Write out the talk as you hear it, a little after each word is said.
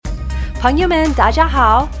朋友们，大家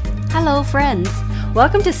好 Hello, friends.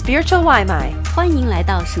 Welcome to Spiritual 外卖欢迎来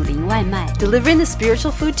到属灵外卖。Delivering the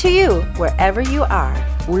spiritual food to you wherever you are.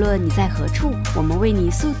 无论你在何处，我们为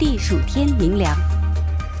你速递属天灵粮。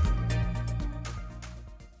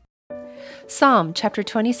Psalm chapter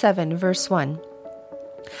 27, verse 1.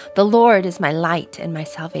 The Lord is my light and my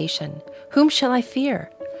salvation. Whom shall I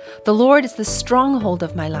fear? The Lord is the stronghold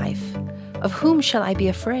of my life. Of whom shall I be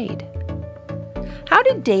afraid? How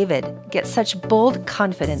did David get such bold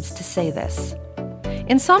confidence to say this?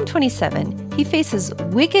 In Psalm 27, he faces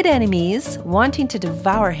wicked enemies wanting to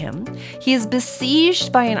devour him. He is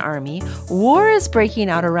besieged by an army. War is breaking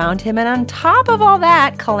out around him. And on top of all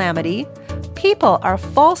that calamity, people are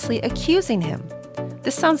falsely accusing him.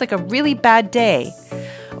 This sounds like a really bad day,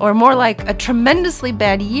 or more like a tremendously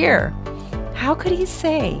bad year. How could he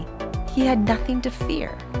say he had nothing to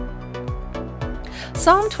fear?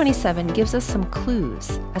 Psalm 27 gives us some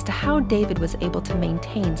clues as to how David was able to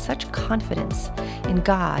maintain such confidence in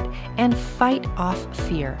God and fight off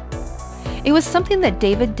fear. It was something that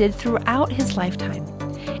David did throughout his lifetime,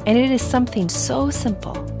 and it is something so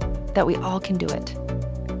simple that we all can do it.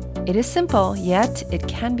 It is simple, yet it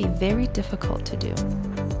can be very difficult to do.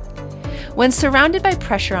 When surrounded by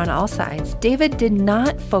pressure on all sides, David did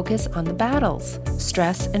not focus on the battles,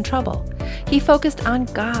 stress, and trouble. He focused on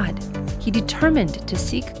God. He determined to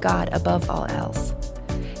seek God above all else.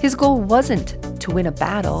 His goal wasn't to win a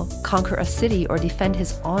battle, conquer a city, or defend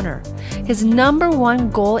his honor. His number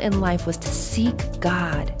one goal in life was to seek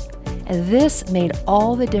God, and this made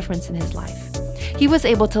all the difference in his life. He was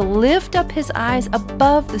able to lift up his eyes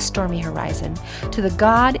above the stormy horizon to the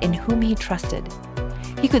God in whom he trusted.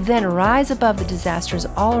 He could then rise above the disasters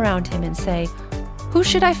all around him and say, "Who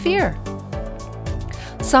should I fear?"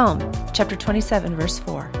 Psalm chapter 27, verse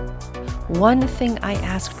 4. One thing I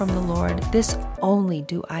ask from the Lord, this only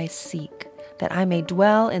do I seek, that I may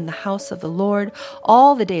dwell in the house of the Lord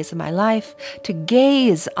all the days of my life, to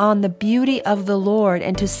gaze on the beauty of the Lord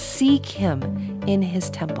and to seek him in his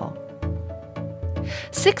temple.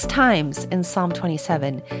 6 times in Psalm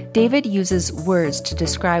 27, David uses words to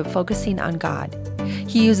describe focusing on God.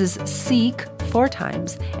 He uses seek 4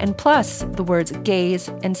 times, and plus the words gaze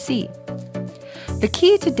and see. The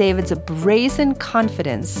key to David's brazen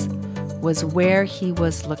confidence was where he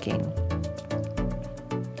was looking.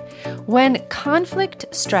 When conflict,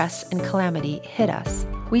 stress, and calamity hit us,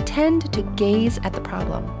 we tend to gaze at the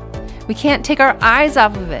problem. We can't take our eyes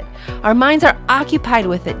off of it. Our minds are occupied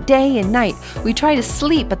with it day and night. We try to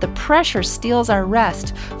sleep, but the pressure steals our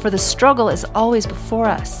rest, for the struggle is always before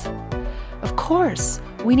us. Of course,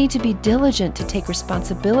 we need to be diligent to take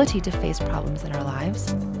responsibility to face problems in our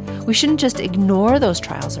lives. We shouldn't just ignore those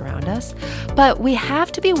trials around us, but we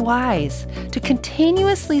have to be wise to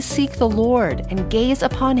continuously seek the Lord and gaze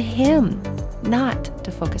upon Him, not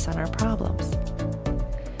to focus on our problems.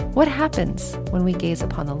 What happens when we gaze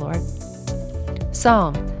upon the Lord?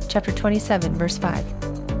 Psalm chapter 27, verse 5.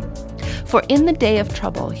 For in the day of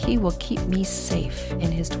trouble, He will keep me safe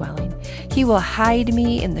in His dwelling. He will hide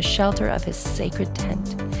me in the shelter of His sacred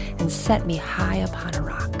tent and set me high upon a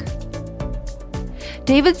rock.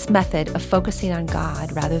 David's method of focusing on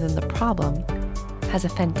God rather than the problem has a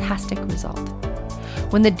fantastic result.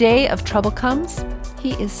 When the day of trouble comes,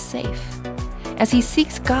 he is safe. As he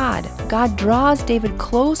seeks God, God draws David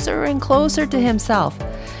closer and closer to himself.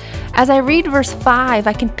 As I read verse 5,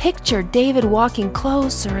 I can picture David walking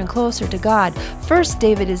closer and closer to God. First,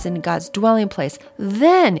 David is in God's dwelling place.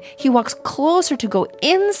 Then he walks closer to go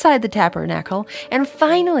inside the tabernacle. And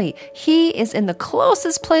finally, he is in the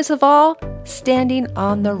closest place of all, standing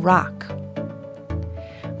on the rock.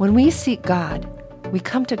 When we seek God, we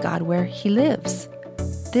come to God where He lives.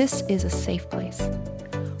 This is a safe place.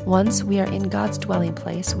 Once we are in God's dwelling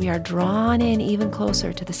place, we are drawn in even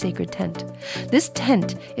closer to the sacred tent. This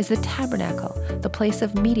tent is the tabernacle, the place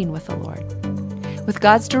of meeting with the Lord. With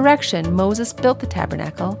God's direction, Moses built the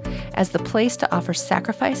tabernacle as the place to offer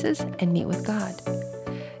sacrifices and meet with God.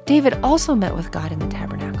 David also met with God in the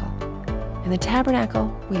tabernacle. In the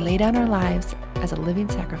tabernacle, we lay down our lives as a living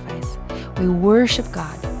sacrifice. We worship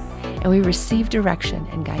God, and we receive direction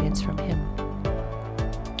and guidance from Him.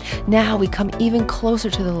 Now we come even closer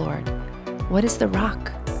to the Lord. What is the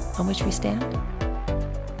rock on which we stand?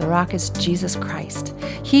 The rock is Jesus Christ.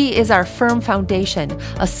 He is our firm foundation,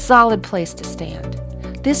 a solid place to stand.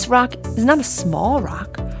 This rock is not a small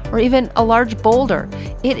rock or even a large boulder.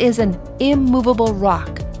 It is an immovable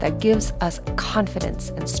rock that gives us confidence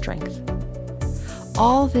and strength.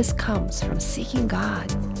 All this comes from seeking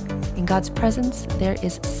God. In God's presence, there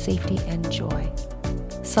is safety and joy.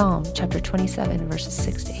 Psalm chapter 27, verses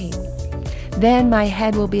 6 to 8. Then my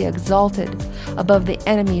head will be exalted above the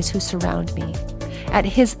enemies who surround me. At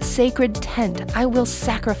his sacred tent, I will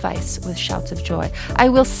sacrifice with shouts of joy. I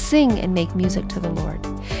will sing and make music to the Lord.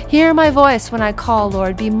 Hear my voice when I call,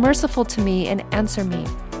 Lord. Be merciful to me and answer me.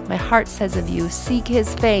 My heart says of you, seek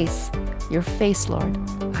his face. Your face, Lord,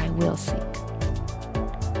 I will seek.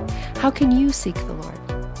 How can you seek the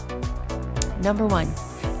Lord? Number 1,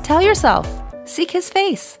 tell yourself, seek his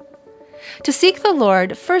face. To seek the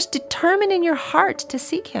Lord, first determine in your heart to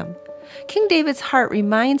seek him. King David's heart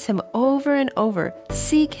reminds him over and over,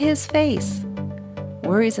 seek his face.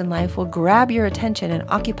 Worries in life will grab your attention and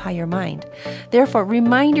occupy your mind. Therefore,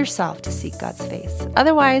 remind yourself to seek God's face.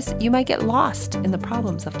 Otherwise, you might get lost in the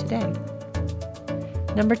problems of today.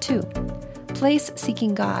 Number 2, place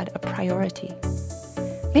seeking God a priority.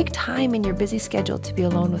 Make time in your busy schedule to be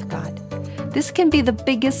alone with God. This can be the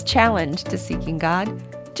biggest challenge to seeking God,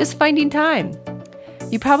 just finding time.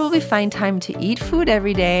 You probably find time to eat food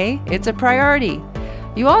every day. It's a priority.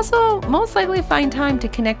 You also most likely find time to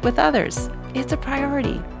connect with others. It's a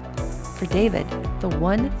priority. For David, the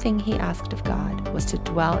one thing he asked of God was to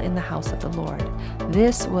dwell in the house of the Lord.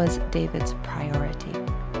 This was David's priority.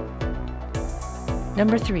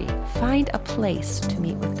 Number 3, find a place to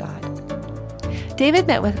meet with God. David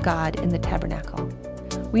met with God in the tabernacle.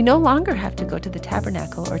 We no longer have to go to the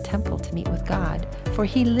tabernacle or temple to meet with God, for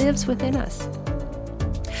he lives within us.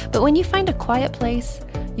 But when you find a quiet place,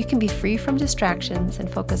 you can be free from distractions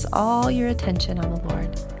and focus all your attention on the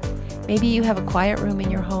Lord. Maybe you have a quiet room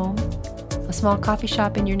in your home, a small coffee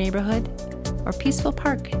shop in your neighborhood, or peaceful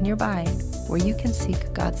park nearby where you can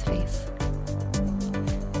seek God's face.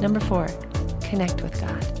 Number 4, connect with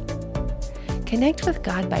God. Connect with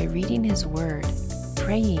God by reading his word,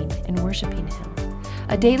 praying, and worshiping him.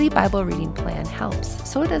 A daily Bible reading plan helps.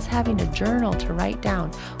 So does having a journal to write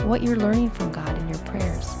down what you're learning from God in your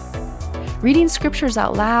prayers. Reading scriptures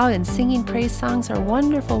out loud and singing praise songs are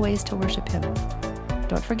wonderful ways to worship him.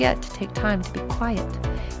 Don't forget to take time to be quiet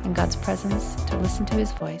in God's presence, to listen to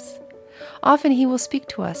his voice. Often he will speak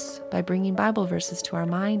to us by bringing Bible verses to our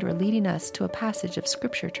mind or leading us to a passage of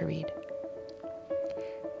scripture to read.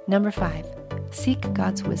 Number 5, seek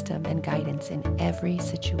God's wisdom and guidance in every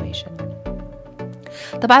situation.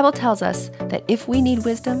 The Bible tells us that if we need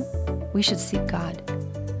wisdom, we should seek God.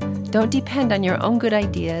 Don't depend on your own good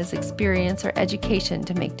ideas, experience, or education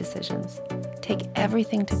to make decisions. Take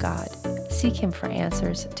everything to God. Seek him for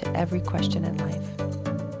answers to every question in life.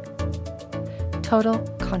 Total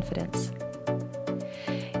confidence.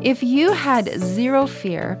 If you had zero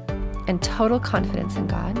fear and total confidence in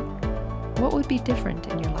God, what would be different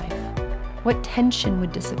in your life? What tension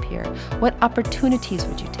would disappear? What opportunities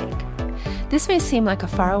would you take? This may seem like a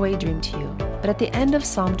faraway dream to you, but at the end of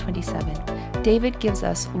Psalm 27, David gives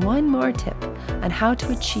us one more tip on how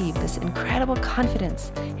to achieve this incredible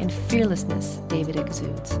confidence and fearlessness David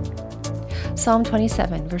exudes. Psalm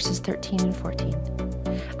 27, verses 13 and 14.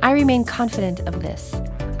 I remain confident of this.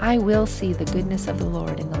 I will see the goodness of the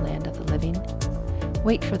Lord in the land of the living.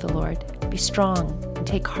 Wait for the Lord. Be strong and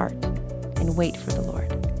take heart, and wait for the Lord.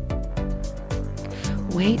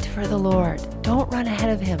 Wait for the Lord. Don't run ahead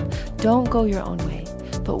of him. Don't go your own way,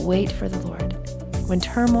 but wait for the Lord. When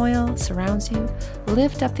turmoil surrounds you,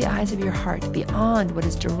 lift up the eyes of your heart beyond what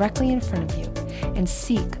is directly in front of you and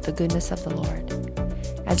seek the goodness of the Lord.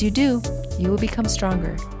 As you do, you will become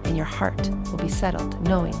stronger and your heart will be settled,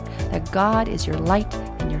 knowing that God is your light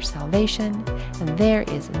and your salvation, and there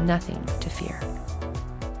is nothing to fear.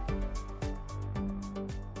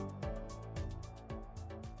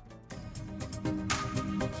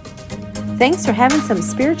 Thanks for having some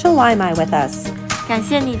spiritual Waimai with us. 感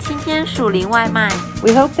谢你今天属灵外卖，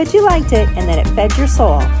 We hope that you liked it and that it fed your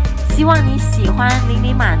soul. 希望你喜欢，灵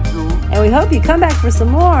里满足， And we hope you come back for some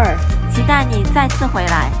more. 期待你再次回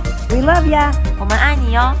来。 We love ya! 我们爱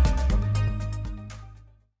你哟。